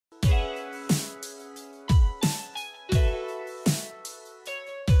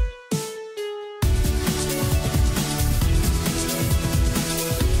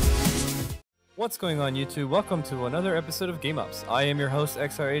What's going on YouTube? Welcome to another episode of Game Ups. I am your host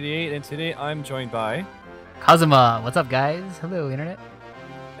Exar88 and today I'm joined by Kazuma. What's up guys? Hello internet.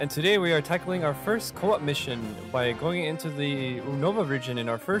 And today we are tackling our first co-op mission by going into the Unova Region in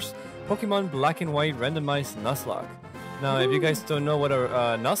our first Pokemon Black and White Randomized Nuzlocke. Now if you guys don't know what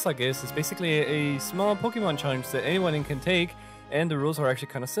a Nuzlocke is, it's basically a small Pokemon challenge that anyone can take, and the rules are actually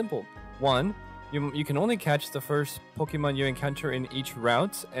kind of simple. 1. You can only catch the first Pokemon you encounter in each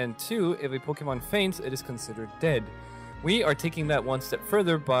route, and 2, if a Pokemon faints, it is considered dead. We are taking that one step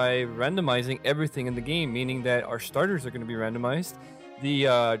further by randomizing everything in the game, meaning that our starters are going to be randomized, the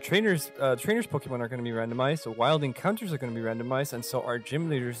trainers Pokemon are going to be randomized, the wild encounters are going to be randomized, and so our gym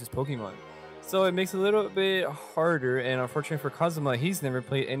leaders' Pokemon. So it makes it a little bit harder, and unfortunately for Kazuma, he's never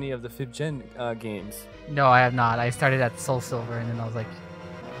played any of the 5th gen games. No, I have not. I started at Soul Silver and then I was like,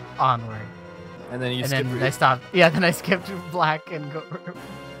 onward. And then I stopped. Yeah, then I skipped Black and go.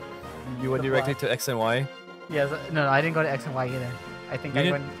 You went directly to X and Y? Yes. No, I didn't go to X and Y either. I think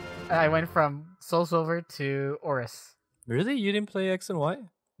I went from Soul Silver to Oris. Really? You didn't play X and Y?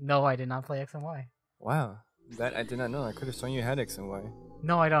 No, I did not play X and Y. Wow. That I did not know. I could have sworn you had X and Y.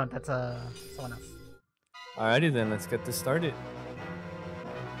 No, I don't. That's someone else. Alrighty then, let's get this started.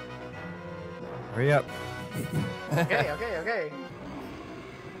 Hurry up. Okay.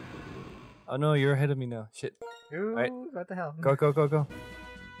 Oh no, you're ahead of me now. Shit. Ooh, Alright. what the hell? Go.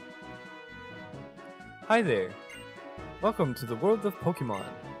 Hi there. Welcome to the world of Pokemon.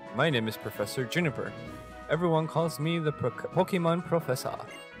 My name is Professor Juniper. Everyone calls me the Pokemon Professor.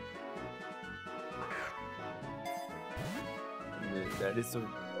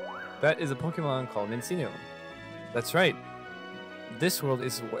 That is a Pokemon called Mincino. That's right. This world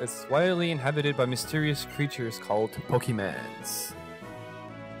is widely inhabited by mysterious creatures called Pokemans.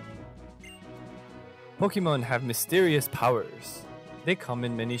 Pokemon have mysterious powers. They come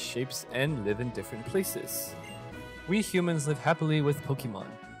in many shapes and live in different places. We humans live happily with Pokemon,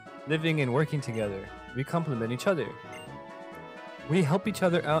 living and working together. We complement each other. We help each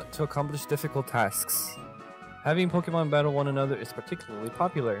other out to accomplish difficult tasks. Having Pokemon battle one another is particularly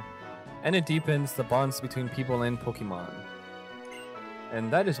popular, and it deepens the bonds between people and Pokemon.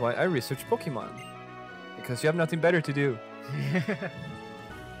 And that is why I research Pokemon, because you have nothing better to do.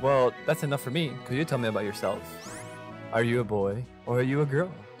 Well, that's enough for me. Could you tell me about yourself? Are you a boy or are you a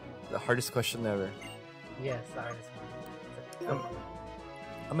girl? The hardest question ever. Yes, the hardest one.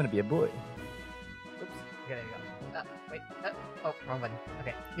 I'm gonna be a boy. Oops. Okay, there you go. Wait. Oh, wrong button.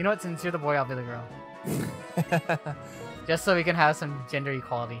 Okay. You know what? Since you're the boy, I'll be the girl. Just so we can have some gender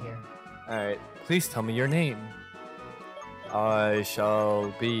equality here. Alright. Please tell me your name. I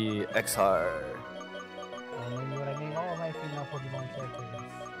shall be Exar. I'll name you what I name all of my female Pokemon characters.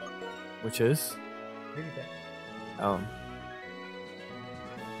 Which is? Really.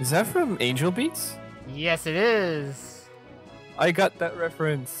 Is that from Angel Beats? Yes, it is. I got that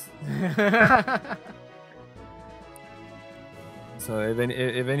reference. So if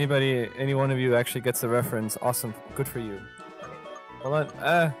any one of you actually gets the reference, awesome, good for you. Hold on.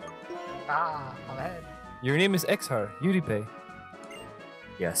 I'm ahead. Your name is Exar, Yuripe.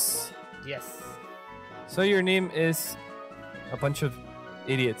 Yes. Yes. So your name is a bunch of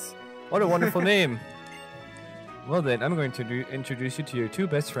idiots. What a wonderful name. Well then, I'm going to introduce you to your 2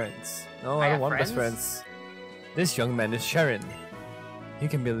 best friends. No, I don't want best friends. This young man is Sharon. He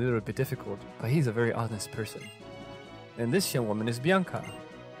can be a little bit difficult, but he's a very honest person. And this young woman is Bianca.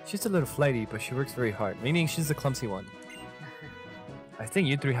 She's a little flighty, but she works very hard, meaning she's the clumsy one. I think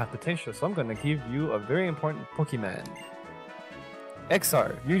you 3 have potential, so I'm gonna give you a very important Pokemon.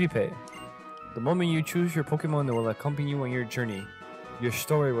 Exar, Yuripe. The moment you choose your Pokemon that will accompany you on your journey, your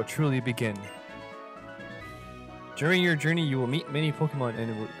story will truly begin. During your journey, you will meet many Pokemon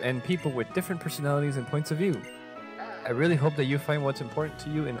and people with different personalities and points of view. I really hope that you find what's important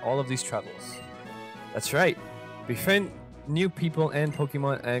to you in all of these travels. That's right. Befriend new people and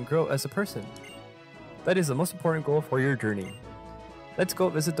Pokemon and grow as a person. That is the most important goal for your journey. Let's go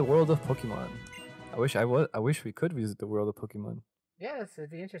visit the world of Pokemon. I wish we could visit the world of Pokemon. Yes, it'd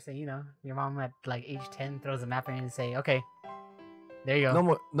be interesting, you know. Your mom at like age 10 throws a map in and say, okay, there you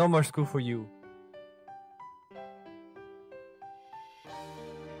go. No more school for you.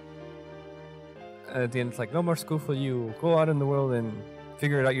 And at the end, it's like, no more school for you. Go out in the world and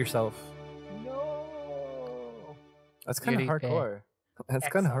figure it out yourself. No. That's kind of hardcore. That's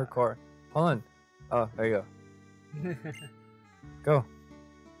kind of hardcore. Hold on. Oh, there you go. Go.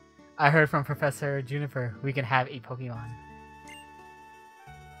 I heard from Professor Juniper we can have a Pokemon.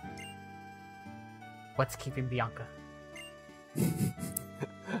 What's keeping Bianca?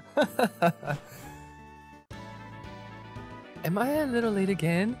 Am I a little late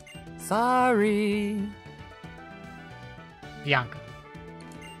again? Sorry. Bianca.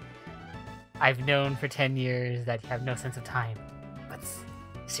 I've known for 10 years that you have no sense of time. But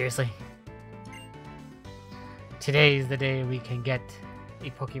seriously? Today is the day we can get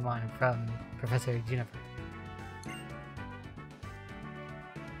a Pokemon from Professor Juniper.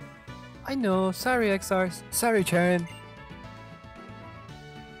 I know. Sorry, XR. Sorry, Charon.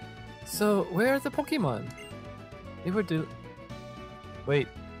 So, where are the Pokemon? They were Wait.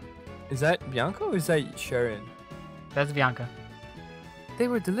 Is that Bianca or is that Sharon? That's Bianca. They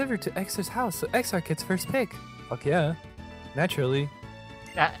were delivered to Exar's house, so Exar gets first pick. Fuck yeah. Naturally.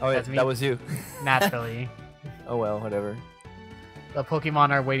 That's me. That was you. Naturally. Oh well, whatever. The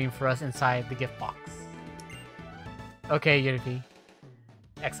Pokemon are waiting for us inside the gift box. Okay, Unity.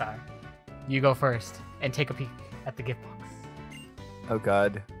 XR. You go first and take a peek at the gift box. Oh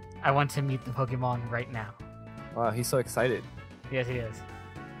god. I want to meet the Pokemon right now. Wow, he's so excited. Yes, he is.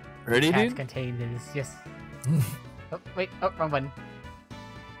 Ready, Can't dude? contain his... Yes. Oh, wait. Oh, wrong button.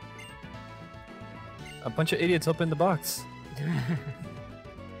 A bunch of idiots opened the box.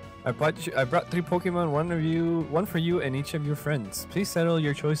 I brought 3 Pokemon, one for you and each of your friends. Please settle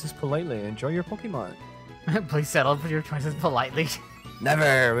your choices politely and enjoy your Pokemon. Please settle for your choices politely.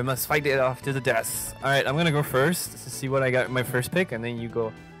 Never! We must fight it off to the death. Alright, I'm gonna go first to see what I got my first pick, and then you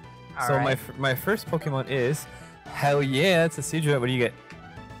go. My first Pokemon is... Hell yeah, it's a Seadra. What do you get?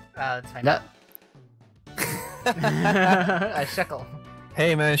 Let's find out. A Shekel.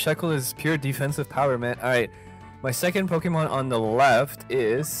 Hey man, Shekel is pure defensive power, man. Alright, my second Pokemon on the left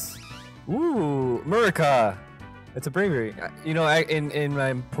is... Ooh, Murica! It's a bravery. You know, in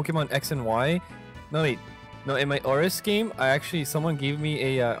my Pokemon X and Y... No, wait. No, in my Oris game, someone gave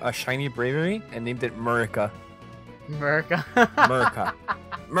me a shiny bravery and named it Murica. Murica. Murica.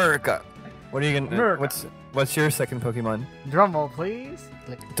 Murica. What are you gonna... Murica. What's your second Pokemon? Drumroll, please.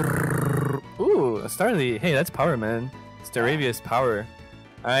 Ooh, a Starly. Hey, that's power, man. Staravia's power.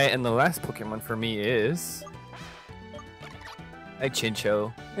 Alright, and the last Pokemon for me is... a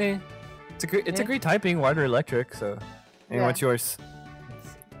Chinchou. It's a great typing, water electric, so... And what's yours?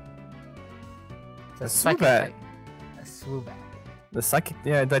 A Swoobat. A Swoobat. The psychic...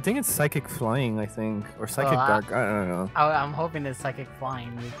 Yeah, I think it's psychic flying, I think. Or psychic dark, I don't know. I'm hoping it's psychic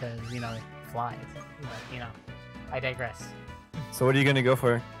flying because, you know, it flies. But, you know, I digress. So what are you gonna go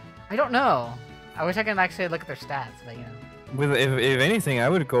for? I don't know. I wish I could actually look at their stats, but, you know. If anything, I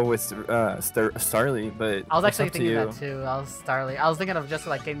would go with Starly, but I was actually thinking that too. I was thinking of just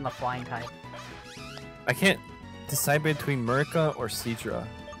like getting the flying type. I can't decide between Murica or Seadra.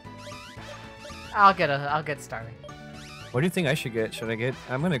 I'll get Starly. What do you think I should get?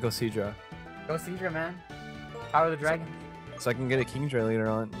 I'm gonna go Seadra. Go Seadra, man. Power of the dragon. So I can get a Kingdra later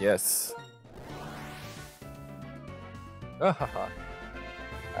on. Yes. Haha.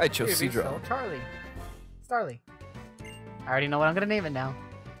 I chose Seadra. So Starly. I already know what I'm gonna name it now.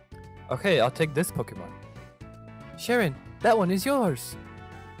 Okay, I'll take this Pokemon. Sharon, that one is yours.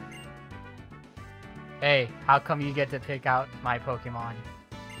 Hey, how come you get to pick out my Pokemon?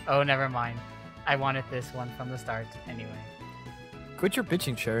 Oh, never mind. I wanted this one from the start anyway. Quit your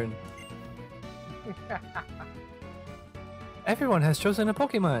bitching, Sharon. Everyone has chosen a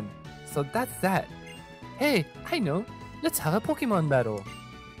Pokemon, so that's that. Hey, I know. Let's have a Pokemon battle.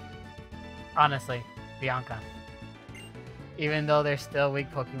 Honestly, Bianca. Even though they're still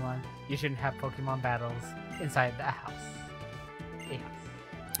weak Pokemon, you shouldn't have Pokemon battles inside the house.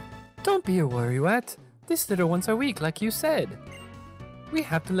 Don't be a worrywat. These little ones are weak, like you said. We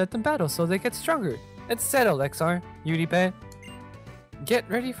have to let them battle so they get stronger. It's settled, XR. Yuripe. Get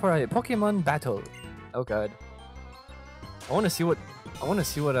ready for a Pokemon battle. Oh god. I want to see what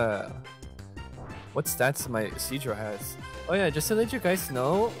stats my Seadra has. Oh yeah, just to let you guys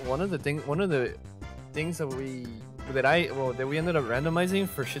know, one of the things that we ended up randomizing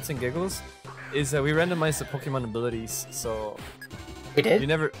for shits and giggles is that we randomized the Pokemon abilities. So we did?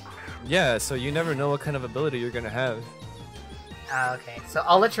 So you never know what kind of ability you're gonna have. Okay, so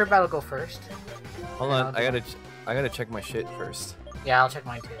I'll let your battle go first. Hold on, I gotta check my shit first. Yeah, I'll check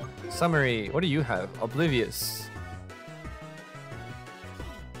mine too. Summary, what do you have? Oblivious.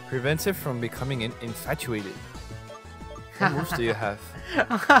 Prevents it from becoming infatuated. What moves do you have?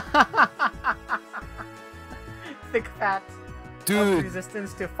 Thick fat. Dude.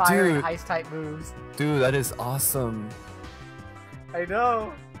 Resistance to fire and ice type moves. Dude, that is awesome. I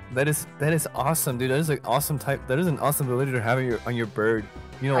know. That is awesome, dude. That is an awesome type. That is an awesome ability to have on your bird.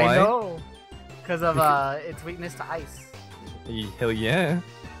 You know why? I know. Because of its weakness to ice. Hell yeah.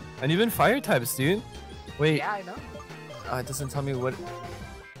 And even fire types, dude. Wait. Yeah, I know. It doesn't tell me what.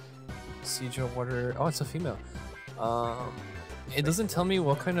 Seadra water. Oh, it's a female. It doesn't tell me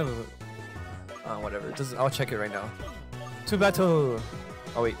what kind of. Whatever. It doesn't. I'll check it right now. To battle.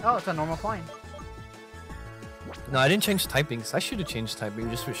 Oh wait. Oh, it's a normal coin. No, I didn't change typings. I should have changed typing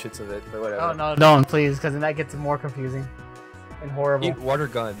just for shits of it, but whatever. Oh no, don't please, because then that gets more confusing and horrible. Eat water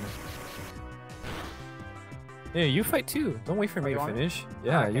gun. Yeah, you fight too. Don't wait for me you to want finish.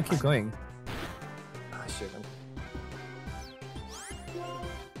 Yeah, okay, you keep fine. going. Ah, shit.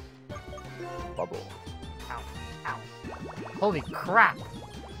 Bubble. Ow, ow. Holy crap!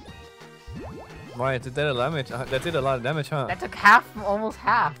 Why did that damage? That did a lot of damage, huh? That took half, almost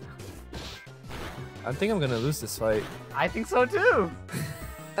half. I think I'm gonna lose this fight. I think so too.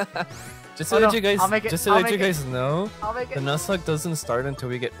 Just to Oh, let no, you guys, I'll make it, just to I'll let make you it. guys know, I'll make the it. Nuzlocke doesn't start until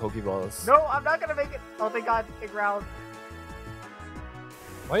we get Pokeballs. No, I'm not gonna make it. Oh thank God, it growled.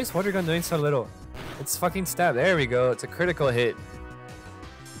 Why is water gun doing so little? It's fucking stab. There we go. It's a critical hit.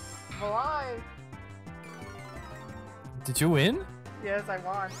 I'm alive. Did you win? Yes, I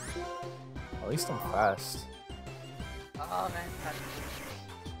won. At least I'm fast. Oh man.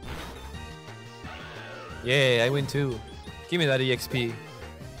 Yeah, I win too. Give me that EXP.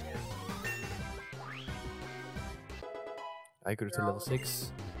 I go to level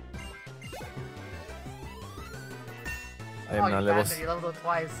 6. I am Oh, now you level. bastard, you leveled up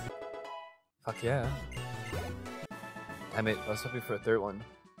twice. Fuck yeah. Damn it, I was hoping for a third one.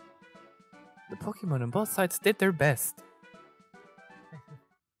 The Pokemon on both sides did their best.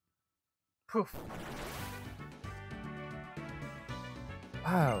 Poof.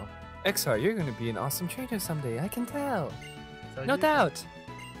 Wow. Exar, you're gonna be an awesome trainer someday, I can tell. So No you- doubt.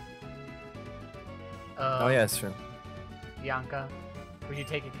 Oh yeah, it's true. Bianca, would you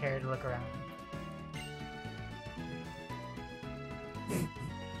take care to look around?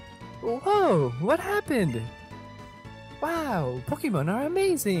 Whoa, what happened? Wow, Pokemon are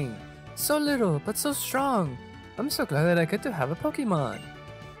amazing. So little, but so strong. I'm so glad that I get to have a Pokemon.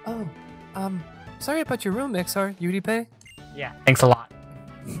 Oh, sorry about your room, XR, Yuripe. Yeah, thanks a lot.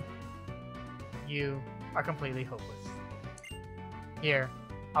 You are completely hopeless. Here,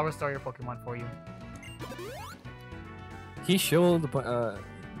 I'll restore your Pokemon for you. He showed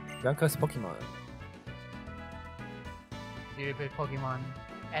Bianca's Pokemon. Beautiful Pokemon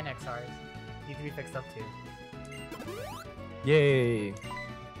and XRs need to be fixed up too. Yay!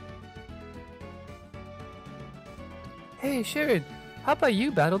 Hey, Sharon, how about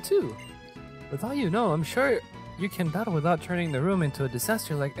you battle too? With all you know, I'm sure you can battle without turning the room into a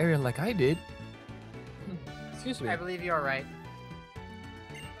disaster-like area like I did. Excuse me. I believe you are right.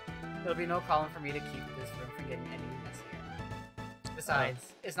 There'll be no problem for me to keep this room from getting any messier.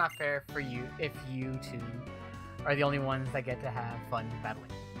 Besides, it's not fair for you if you two are the only ones that get to have fun battling.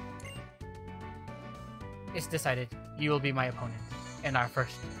 It's decided. You will be my opponent in our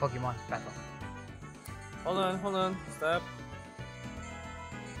first Pokemon battle. Hold on, stop.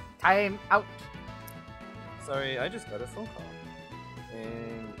 I'm out. Sorry, I just got a phone call.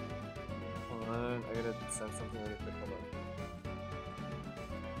 And hold on, I gotta send something really quick. Hold on.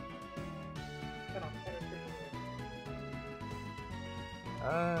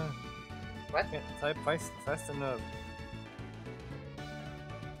 What? Can't type fast enough.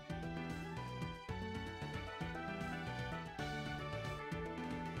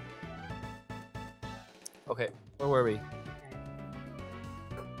 Okay, where were we?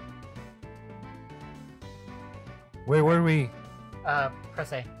 Where were we?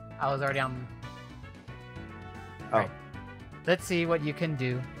 Press A. I was already on. Oh. Right. Let's see what you can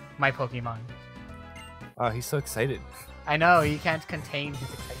do, my Pokemon. Oh, he's so excited. I know, he can't contain his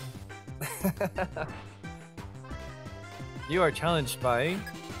excitement. You are challenged by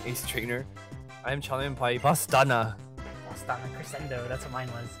Ace Trainer. I am challenged by Bastana. Bastana Crescendo, that's what mine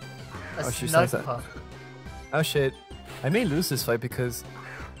was. A Oh, she says that. Snugpuff. Oh shit. I may lose this fight because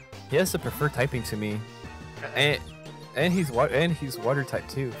he has to prefer typing to me. And he's water type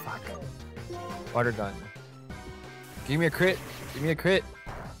too. Fuck. Water gun. Give me a crit. Give me a crit.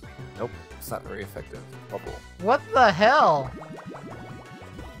 Nope. It's not very effective. Bubble. What the hell?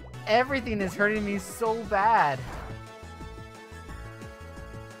 Everything is hurting me so bad.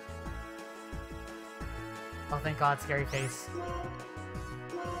 Oh, thank God, scary face.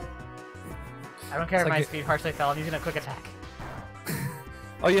 I don't care It's if like my it- speed partially fell. I'm using a quick attack.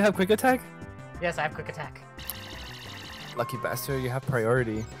 Oh, you have quick attack? Yes, I have quick attack. Lucky bastard, you have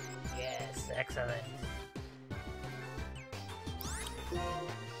priority. Yes, excellent.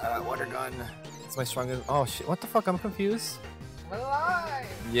 Water gun. It's my strongest. Oh shit, what the fuck? I'm confused. I'm alive!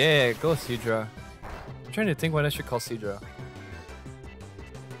 Yeah, go Seadra. I'm trying to think what I should call Seadra.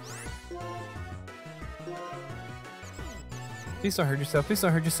 Please don't hurt yourself. Please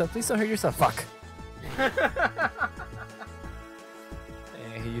don't hurt yourself. Please don't hurt yourself. Fuck.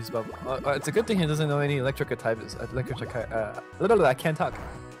 use bubble. It's a good thing he doesn't know any electric types. I can't talk.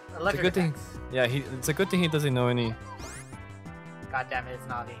 It's a good thing. Yeah, it's a good thing he doesn't know any. God damn it,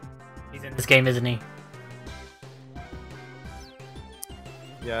 it's Navi. He's in this game, isn't he?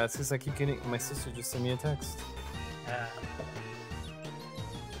 Yeah, it's because I keep getting. My sister just sent me a text.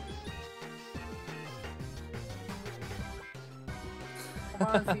 Come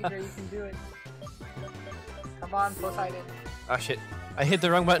on, Cedar, you can do it. Come on, Poseidon. Ah shit! I hit the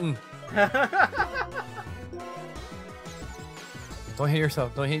wrong button. Don't hit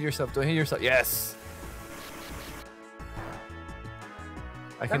yourself! Don't hit yourself! Don't hit yourself! Yes.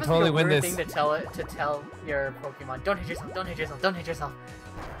 I can totally win this. Thing to tell your Pokemon. Don't hit yourself. Don't hit yourself. Don't hit yourself.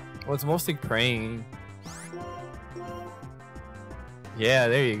 Well, it's mostly praying. Yeah,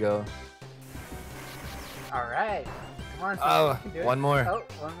 there you go. All right. Come on. Oh, one more. Oh,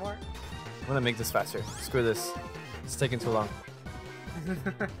 one more. I'm gonna make this faster. Screw this. It's taking too long.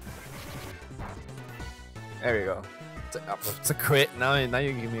 There you go. It's a crit. Now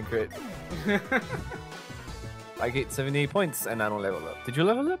you give me a crit. I get 78 points and I don't level up. Did you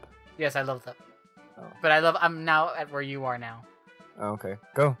level up? Yes, I leveled up. Oh. But I'm now at where you are now. Oh, okay,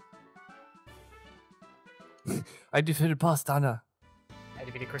 go. I defeated Pastana. I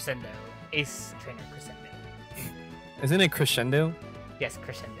defeated Crescendo. Ace Trainer Crescendo. Isn't it Crescendo? Yes,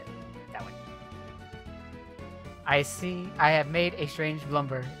 Crescendo. That one. I see. I have made a strange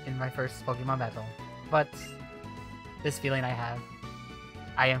blunder in my first Pokemon battle. But this feeling I have,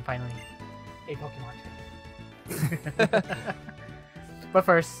 I am finally a Pokemon trainer. But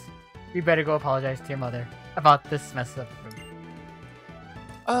first, we better go apologize to your mother about this mess up room.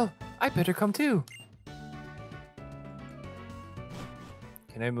 Oh, I better come too.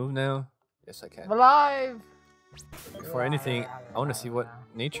 Can I move now? Yes, I can. I'm alive! Before anything, I want to see what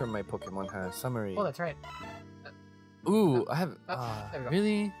nature my Pokemon has. Summary. Oh, that's right. Ooh, I have. There we go.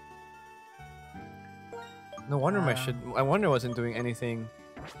 Really? No wonder I wonder I wasn't doing anything.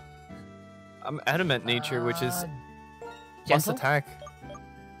 I'm adamant nature, which is plus gentle? attack.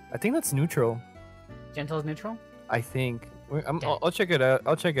 I think that's neutral. Gentle is neutral? I think. I'll check it out.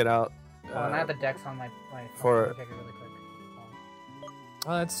 I'll check it out. And I have the dex on my phone. For- I'll check it really quick.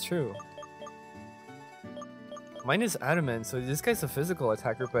 Oh, that's true. Mine is adamant, so this guy's a physical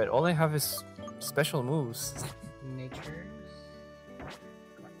attacker, but all I have is special moves. Natures. Let's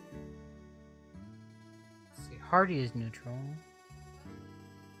see, Hardy is neutral.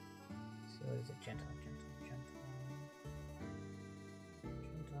 So what is it? Gentle.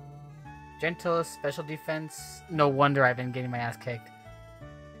 Gentle is special defense. No wonder I've been getting my ass kicked.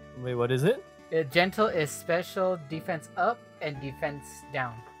 Wait, what is it? Gentle is special defense up and defense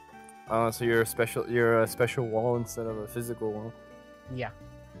down. So you're a special wall instead of a physical wall. Yeah,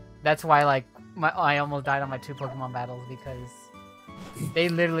 that's why I almost died on my 2 Pokemon battles because they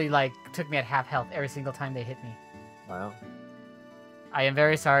literally took me at half health every single time they hit me. Wow. I am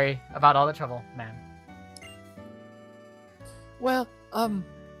very sorry about all the trouble, man. Well,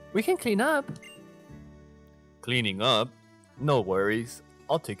 we can clean up. Cleaning up? No worries.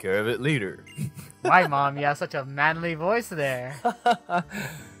 I'll take care of it later. Why, Mom? You have such a manly voice there.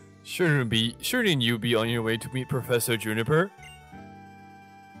 Shouldn't you be on your way to meet Professor Juniper?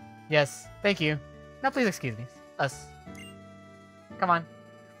 Yes, thank you. Now please excuse me. Us. Come on.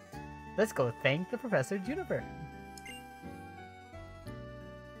 Let's go thank the Professor Juniper.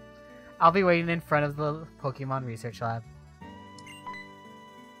 I'll be waiting in front of the Pokemon Research Lab.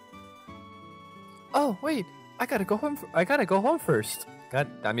 Oh, wait. I gotta go home first. God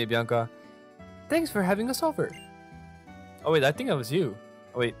damn it, Bianca. Thanks for having us over. Oh, wait, I think that was you.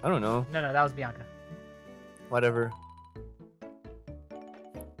 Oh, wait, I don't know. No, that was Bianca. Whatever.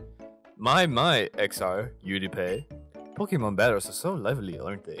 My, XR, Udipe. Pokemon battles are so lively,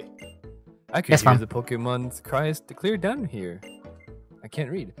 aren't they? I could hear the Pokemon's cries to clear down here. I can't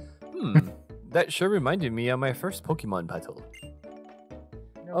read. That sure reminded me of my first Pokemon battle.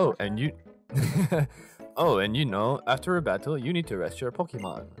 Oh, and you... Oh, and you know, after a battle, you need to rest your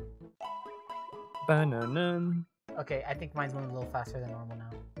Pokemon. Banana. Okay, I think mine's moving a little faster than normal now.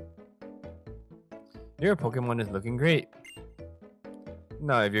 Your Pokemon is looking great.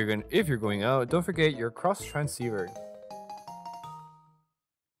 Now, if you're going out, don't forget your cross transceiver.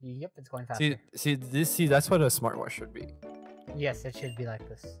 Yep, it's going faster. See, that's what a smartwatch should be. Yes, it should be like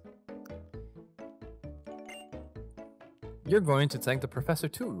this. You're going to thank the professor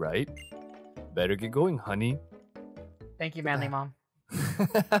too, right? Better get going, honey. Thank you, manly mom.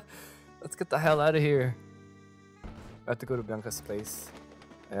 Let's get the hell out of here. I have to go to Bianca's place.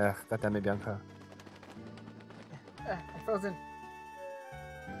 Ugh, goddamn it, Bianca. I'm frozen.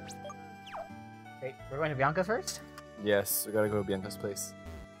 Wait, we're going to Bianca's first? Yes, we gotta go to Bianca's place.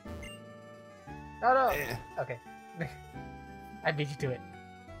 No, no. Eh. Okay. I beat you to it.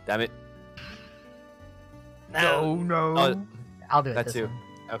 Damn it. No, no. Oh, I'll do it. that's this you. one.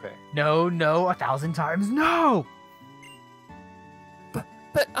 Okay. No, no, 1,000 times no.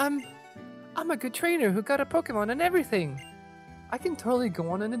 But I'm a good trainer who got a Pokemon and everything. I can totally go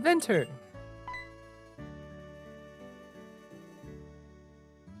on an adventure.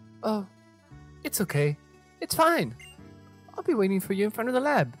 Oh, it's okay. It's fine. I'll be waiting for you in front of the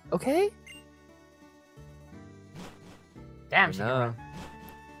lab, okay? Damn, she can run.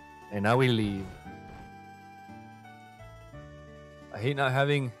 And now we leave. I hate not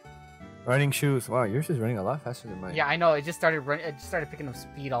having running shoes. Wow, yours is running a lot faster than mine. Yeah, I know. It just started running. It just started picking up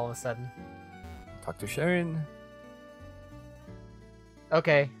speed all of a sudden. Talk to Sharon.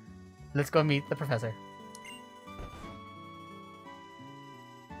 Okay, let's go meet the professor.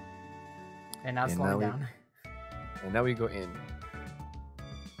 And now slowing down. And now we go in.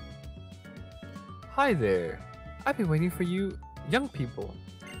 Hi there. I've been waiting for you young people.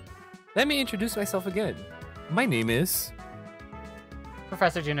 Let me introduce myself again. My name is...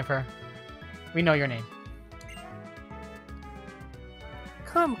 Professor Juniper. We know your name.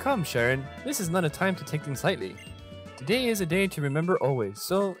 Come, Sharon. This is not a time to take things lightly. Today is a day to remember always,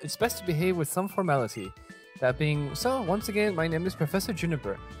 so it's best to behave with some formality. That being so, once again, my name is Professor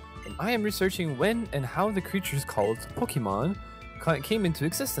Juniper, and I am researching when and how the creatures called Pokemon came into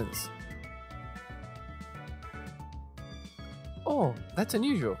existence. Oh, that's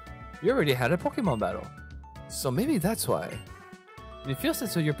unusual. You already had a Pokemon battle. So maybe that's why. It feels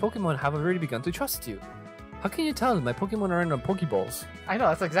as though your Pokemon have already begun to trust you. How can you tell that my Pokemon are in Pokeballs? I know,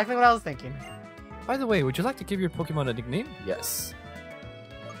 that's exactly what I was thinking. By the way, would you like to give your Pokemon a nickname? Yes.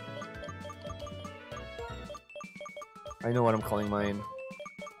 I know what I'm calling mine.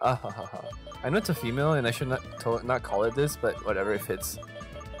 Ah ha ha ha. I know it's a female and I should not call it this, but whatever, it fits.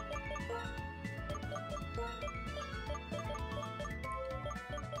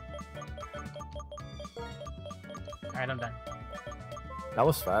 Alright, I'm done. That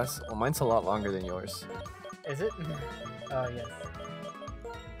was fast. Well, mine's a lot longer than yours. Is it? Oh, yes.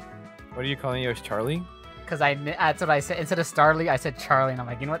 What are you calling yours, Charlie? Because that's what I said. Instead of Starly, I said Charlie, and I'm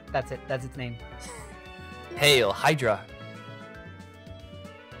like, you know what? That's it. That's its name. Hail, Hydra!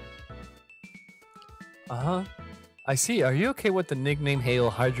 Uh-huh. I see. Are you okay with the nickname Hail,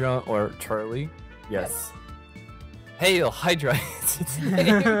 Hydra, or Charlie? Yes. Hail, Hydra! It's its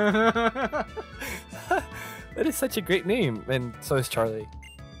name! That is such a great name, and so is Charlie.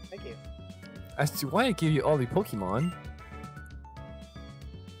 Thank you. As to why I gave you all the Pokemon...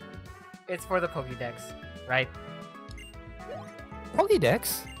 It's for the Pokédex, right?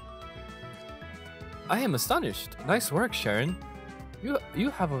 Pokédex? I am astonished. Nice work, Sharon. You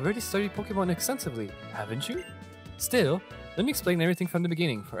have already studied Pokemon extensively, haven't you? Still, let me explain everything from the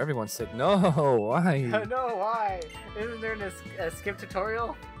beginning for everyone's sake. No, why? No, why? Isn't there a skip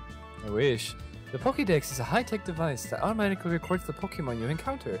tutorial? I wish. The Pokédex is a high-tech device that automatically records the Pokemon you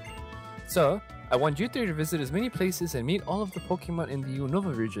encounter. So, I want you three to visit as many places and meet all of the Pokemon in the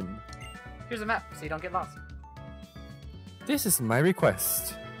Unova Region. Here's a map, so you don't get lost. This is my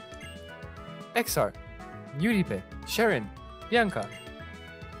request. Exar, Yuripe, Sharon, Bianca.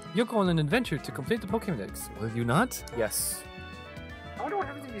 You'll go on an adventure to complete the Pokédex, will you not? Yes. I wonder what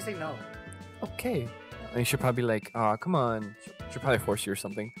happens if you say no. Okay. And she'll probably be like, aw, come on. She'll probably force you or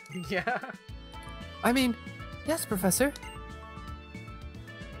something. Yeah. I mean, yes, Professor.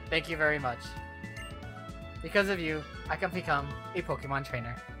 Thank you very much. Because of you, I can become a Pokemon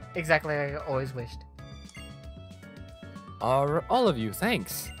trainer. Exactly like I always wished. All of you,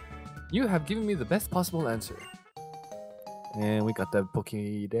 thanks. You have given me the best possible answer. And we got the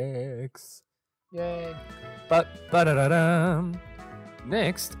Pokédex. Yay. Ba-da-da-dum.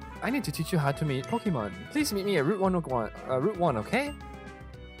 Next, I need to teach you how to meet Pokemon. Please meet me at Route 1, okay?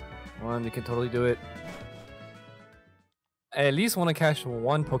 You can totally do it. I at least want to catch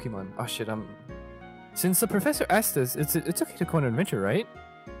one Pokemon. Oh shit, Since the professor asked us, it's okay to go on an adventure, right?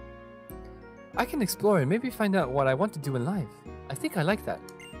 I can explore and maybe find out what I want to do in life. I think I like that.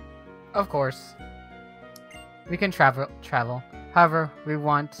 Of course. We can travel. However, we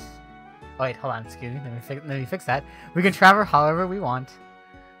want... Oh wait, hold on, excuse me. Let me fix that. We can travel however we want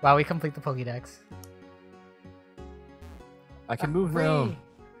while we complete the Pokédex. I can move now.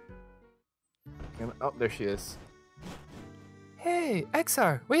 Oh, there she is. Hey,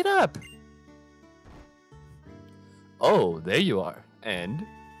 Exar, wait up! Oh, there you are. And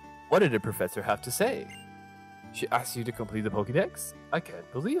what did the professor have to say? She asked you to complete the Pokédex? I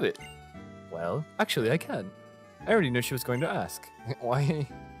can't believe it. Well, actually I can. I already knew she was going to ask. Why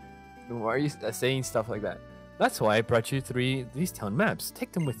are you saying stuff like that? That's why I brought you these town maps.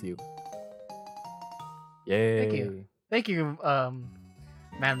 Take them with you. Yay. Thank you. Thank you,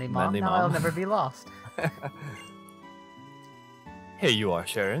 Manly Mom. Manly Now Mom. I'll never be lost. Here you are,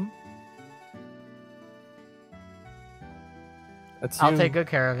 Sharon. That's I'll you. take good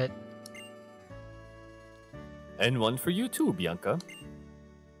care of it. And one for you too, Bianca.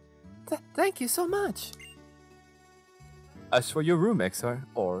 Thank you so much. As for your room, Exar,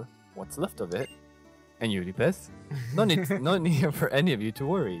 or what's left of it, and Euripeth, no need for any of you to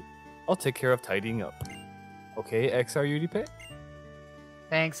worry. I'll take care of tidying up. Okay, Exar Euripeth?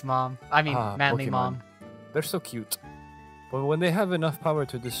 Thanks, Mom. I mean, Manly Pokemon. Mom. They're so cute. But when they have enough power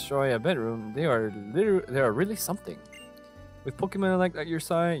to destroy a bedroom, they are really something. With Pokemon like at your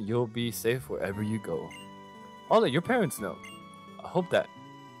side, you'll be safe wherever you go. I'll let your parents know. I hope that,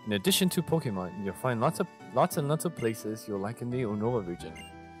 in addition to Pokemon, you'll find lots and lots of places you'll like in the Unova region,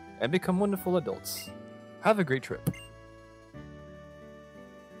 and become wonderful adults. Have a great trip.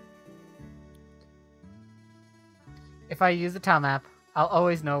 If I use the town map, I'll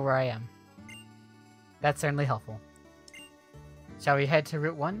always know where I am. That's certainly helpful. Shall we head to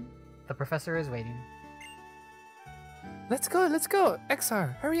Route 1? The professor is waiting. Let's go.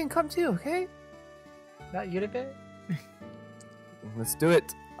 Exar, hurry and come too, okay? Not Euripeth? Let's do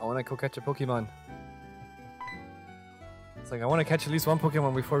it. I want to go catch a Pokemon. It's like I want to catch at least one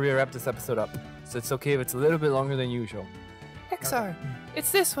Pokemon before we wrap this episode up. So it's okay if it's a little bit longer than usual. Exar,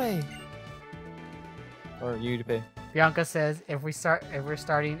 it's this way. Or Euripeth. Bianca says if we're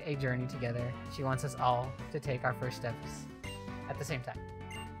starting a journey together, she wants us all to take our first steps at the same time.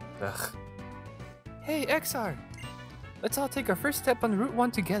 Ugh. Hey, Exar! Let's all take our first step on Route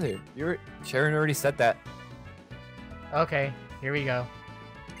 1 together. Sharon already said that. Okay, here we go.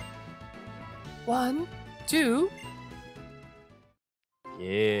 1, 2.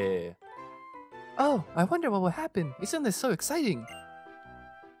 Yeah. Oh, I wonder what will happen. Isn't this so exciting?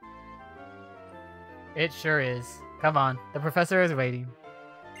 It sure is. Come on, the professor is waiting.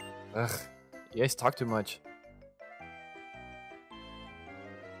 Ugh, you guys talk too much.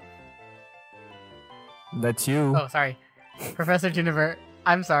 That's you. Oh, sorry. Professor Juniper,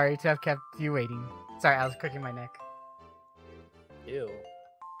 I'm sorry to have kept you waiting. Sorry, I was crooking my neck. Ew.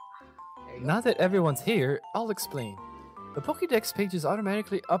 There you go. Now that everyone's here, I'll explain. The Pokédex pages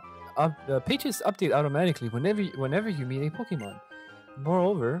automatically pages update automatically whenever you meet a Pokemon.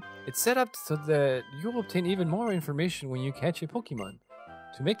 Moreover, it's set up so that you'll obtain even more information when you catch a Pokemon.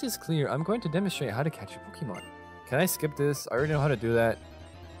 To make this clear, I'm going to demonstrate how to catch a Pokemon. Can I skip this? I already know how to do that.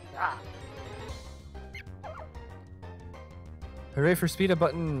 Ah. Hooray for speed up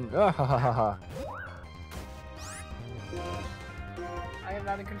button! Ah ha ha ha ha. I am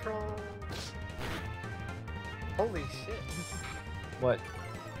not in control. Holy shit. What?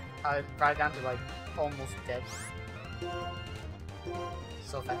 I brought it down to like almost dead.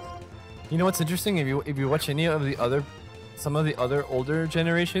 So fast. You know what's interesting? If you watch any of some of the other older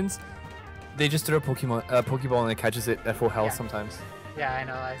generations, they just throw a Pokeball and it catches it at full health Yeah. sometimes. Yeah, I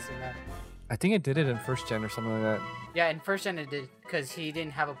know, I've seen that. I think it did it in first gen or something like that. Yeah, in first gen it did, because he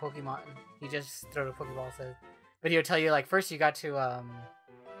didn't have a Pokemon. He just threw a Pokeball, so... But he'll tell you, like, first you got to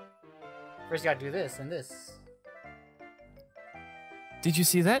do this and this. Did you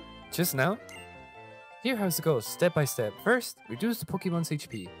see that? Just now? Here how it goes, step by step. First, reduce the Pokemon's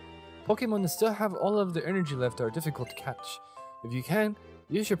HP. Pokemon that still have all of their energy left are difficult to catch. If you can,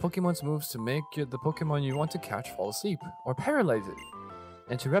 use your Pokemon's moves to make the Pokemon you want to catch fall asleep, or paralyze it.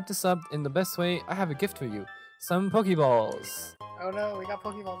 And to wrap this up in the best way, I have a gift for you. Some Pokeballs. Oh no, we got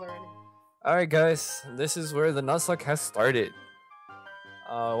Pokeballs already. Alright guys, this is where the Nuzlocke has started.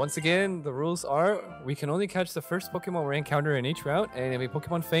 Once again, the rules are, we can only catch the first Pokemon we encounter in each route, and if a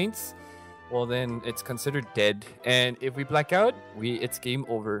Pokemon faints, well then it's considered dead. And if we black out, it's game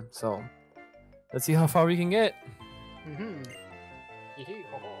over. So, let's see how far we can get.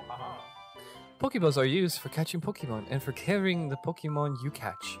 Pokeballs are used for catching Pokemon and for carrying the Pokemon you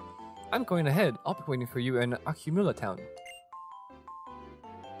catch. I'm going ahead. I'll be waiting for you in Accumula Town.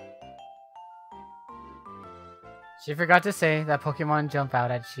 She forgot to say that Pokemon jump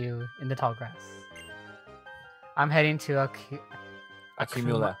out at you in the tall grass. I'm heading to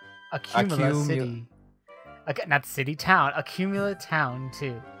Accumula. Accumula City. Not city, town. Accumula Town,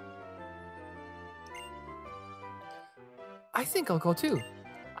 too. I think I'll go too.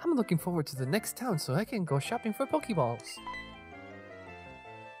 I'm looking forward to the next town so I can go shopping for Pokeballs.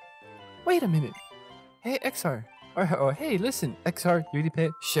 Wait a minute. Hey, Exar. Or hey, listen, Exar,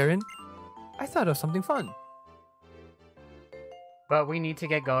 Euripeth, Sharon. I thought of something fun. But we need to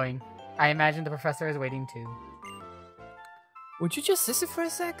get going. I imagine the professor is waiting too. Would you just listen for a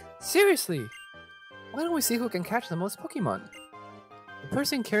sec? Seriously! Why don't we see who can catch the most Pokemon? The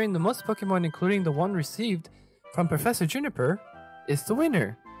person carrying the most Pokemon, including the one received from Professor Juniper, is the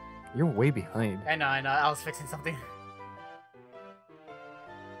winner. You're way behind. I know. I was fixing something.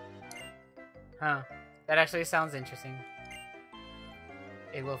 Huh. That actually sounds interesting.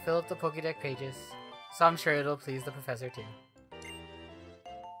 It will fill up the Pokédex pages, so I'm sure it'll please the professor too.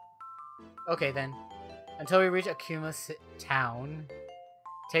 Okay then. Until we reach Akuma Town,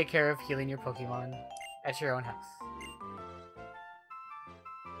 take care of healing your Pokemon at your own house.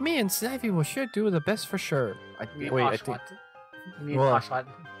 Me and Snivy will sure do the best for sure. I think. You mean Well, Oshawott?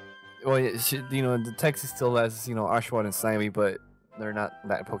 Well, yeah, you know, the text is still as, you know, Oshawott and Snivy, but they're not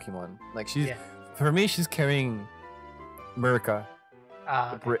that Pokemon. Like, she's, for me, she's carrying Murka.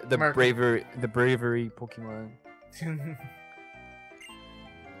 The bravery Pokemon.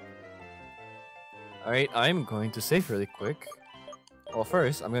 Alright, I'm going to save really quick. Well,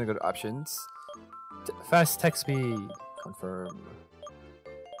 first, I'm gonna go to options. Fast text speed. Confirm.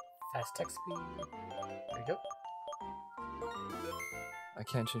 Fast text speed. There you go. I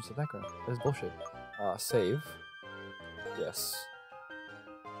can't change the background. That is bullshit. Save. Yes.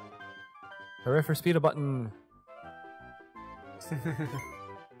 Hooray for speed button. Alright,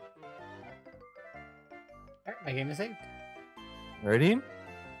 my game is saved. Ready?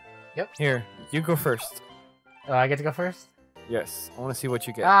 Yep. Here, you go first. Oh, I get to go first? Yes. I want to see what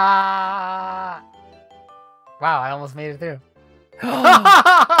you get. Ah! Wow, I almost made it through.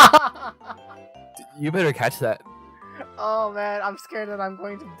 You better catch that. Oh man, I'm scared that I'm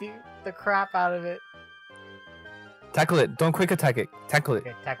going to beat the crap out of it. Tackle it. Don't quick attack it. Tackle it.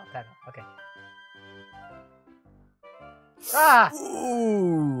 Okay, tackle. Okay. Ah!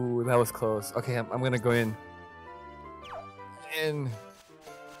 Ooh, that was close. Okay, I'm gonna go in. And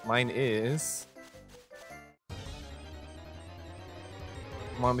mine is.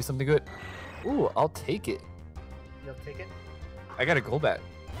 Come on, be something good. Ooh, I'll take it. You'll take it? I got a Golbat.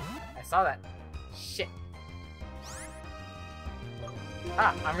 I saw that. Shit.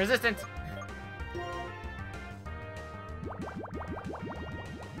 Ah, I'm resistant.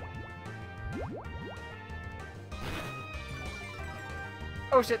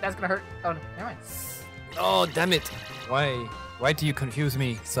 Oh shit, that's gonna hurt. Oh no, never mind. Oh, damn it. Why do you confuse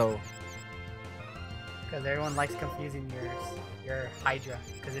me so? Because everyone likes confusing your Hydra,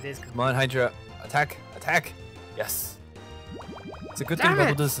 because it is confusing. Come on, Hydra. Attack. Attack. Yes. It's a good thing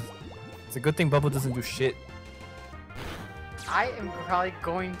Bubble doesn't. It's a good thing Bubble doesn't do shit. I am probably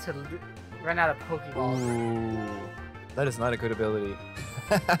going to run out of Pokeballs. Ooh, that is not a good ability.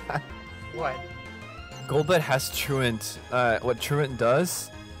 What? Golbat has Truant. What Truant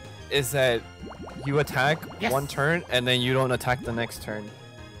does is that you attack one turn and then you don't attack the next turn.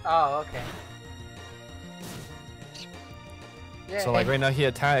 Oh, okay. Yeah. So like right now he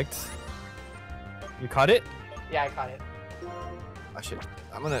attacked. You caught it? Yeah, I caught it. Oh shit.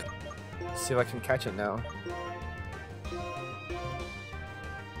 I'm gonna see if I can catch it now.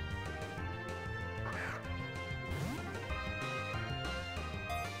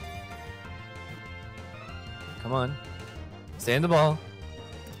 Come on. Stay in the ball.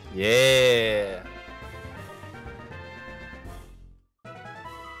 Yeah.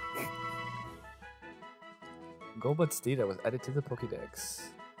 Golbat's data was added to the Pokédex.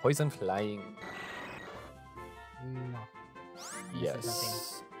 Poison flying. No.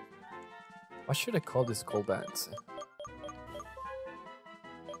 Yes. What should I call this Golbat?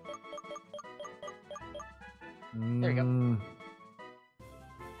 There you go. I'm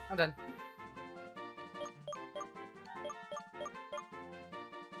done.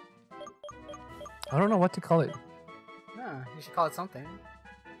 I don't know what to call it. No, you should call it something.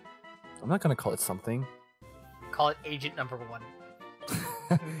 I'm not gonna call it something. Call it Agent Number 1.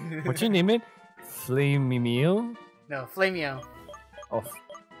 What'd you name it? Flamemio? No, Flameo. Oh,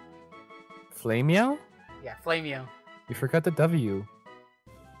 Flameo? Yeah, Flameo. You forgot the W.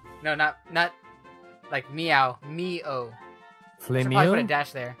 No, not like meow. Meo. I should probably put a Flameo?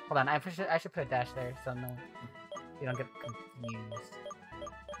 dash there. Hold on, I should put a dash there so no, you don't get confused.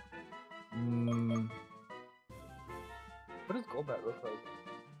 What does Golbat look like?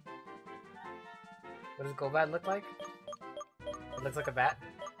 What does Golbat look like? It looks like a bat.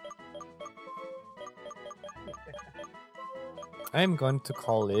 I'm going to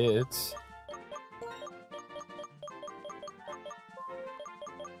call it...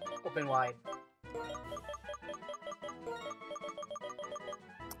 Open wide.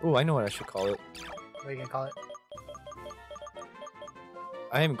 Oh, I know what I should call it. What are you gonna call it?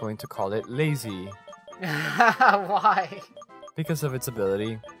 I am going to call it Lazy. Why? Because of its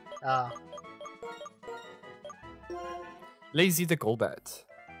ability. Oh. Lazy the Golbat.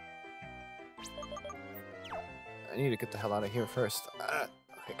 I need to get the hell out of here first. Okay,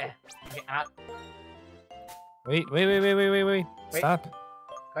 cool. Okay, out. Wait. Stop.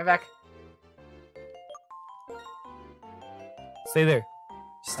 Going back. Stay there.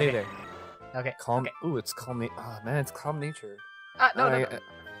 Stay Okay. there. Okay. Calm. Okay. Ooh, it's calm. Oh man, it's calm nature. No.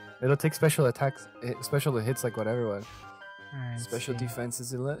 It'll take special attacks, special hits like whatever one. Alright, Special see. defense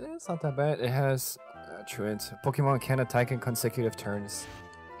is it's not that bad. It has truant. Pokemon can attack in consecutive turns.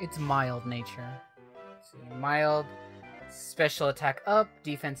 It's mild nature. See, mild, special attack up,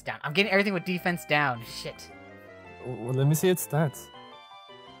 defense down. I'm getting everything with defense down. Shit. Well, let me see its stats.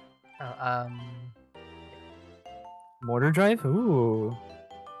 Oh, Mortar Drive. Ooh,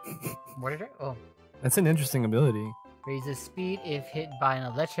 Mortar Drive? Oh. that's an interesting ability. Raises speed if hit by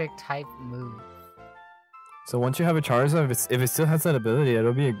an electric type move. So once you have a Charizard, if it still has that ability,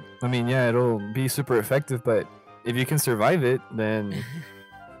 it'll be. It'll be super effective. But if you can survive it, then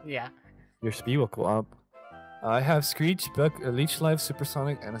Yeah. your speed will go up. I have Screech, Buck, Leech Life,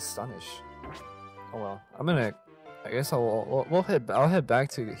 Supersonic, and Astonish. Oh well, I guess I'll head back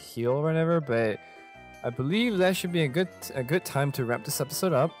to heal whenever, but I believe that should be a good time to wrap this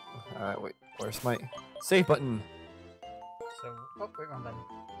episode up. Wait, where's my save button? So, wait, wrong button.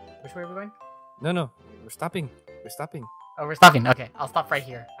 Which way are we going? No, we're stopping. We're stopping. Oh, we're stopping. Okay, I'll stop right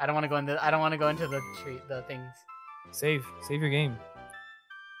here. I don't want to go into. I don't want to go into the tree, the things. Save your game.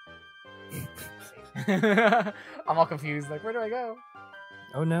 I'm all confused. Like, where do I go?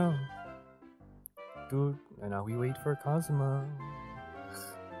 Oh no, dude. And now we wait for Kazuma.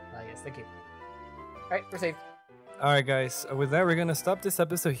 Yes, thank you. All right, we're safe. All right, guys. With that, we're gonna stop this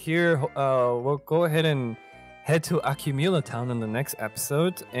episode here. We'll go ahead and head to Accumula Town in the next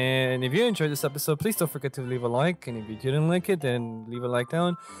episode. And if you enjoyed this episode, please don't forget to leave a like. And if you didn't like it, then leave a like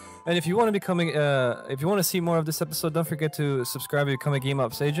down. And if you want to if you want to see more of this episode, don't forget to subscribe and become a Game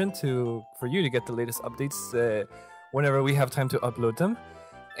Ops agent for you to get the latest updates whenever we have time to upload them.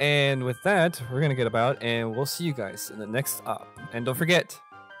 And with that, we're gonna get about, and we'll see you guys in the next up. And don't forget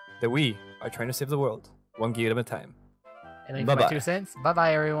that we are trying to save the world, one gig at a time. And leave my 2 cents. Bye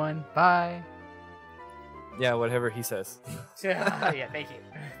bye, everyone. Bye. Yeah, whatever he says. Yeah, thank you.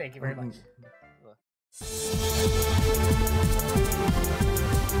 Thank you very much.